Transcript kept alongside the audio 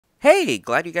Hey,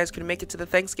 glad you guys could make it to the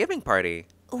Thanksgiving party.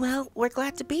 Well, we're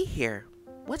glad to be here.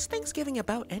 What's Thanksgiving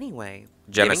about anyway?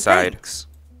 Genocide.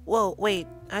 Whoa, wait,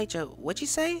 Aija, what'd you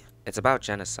say? It's about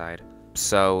genocide.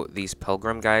 So, these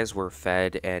pilgrim guys were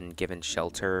fed and given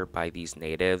shelter by these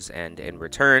natives, and in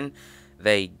return,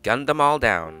 they gunned them all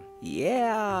down.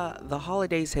 Yeah, the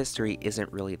holiday's history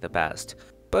isn't really the best.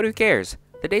 But who cares?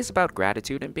 The day's about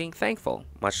gratitude and being thankful,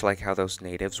 much like how those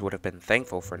natives would have been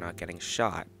thankful for not getting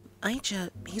shot. Aija,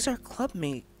 he's our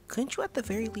clubmate. Couldn't you at the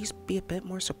very least be a bit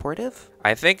more supportive?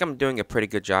 I think I'm doing a pretty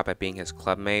good job at being his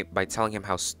clubmate by telling him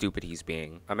how stupid he's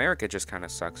being. America just kinda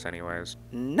sucks anyways.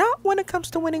 Not when it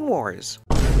comes to winning wars.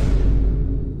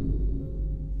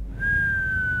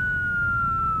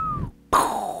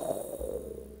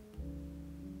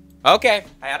 Okay,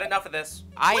 I had enough of this.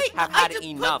 I have had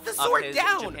enough put the sword of his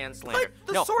down. Japan slander. Put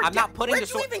the No, sword I'm not down. putting Where'd the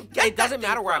you sword. even get It doesn't that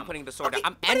matter thing where I'm from? putting the sword Okay,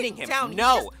 down. I'm put it ending him. down. He's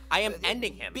No, just I am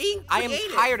ending him. being I am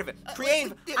creative. tired of it.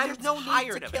 Creative. There's I'm no need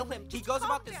tired to of kill it. him. He Just goes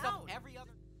calm about this stuff down. every other.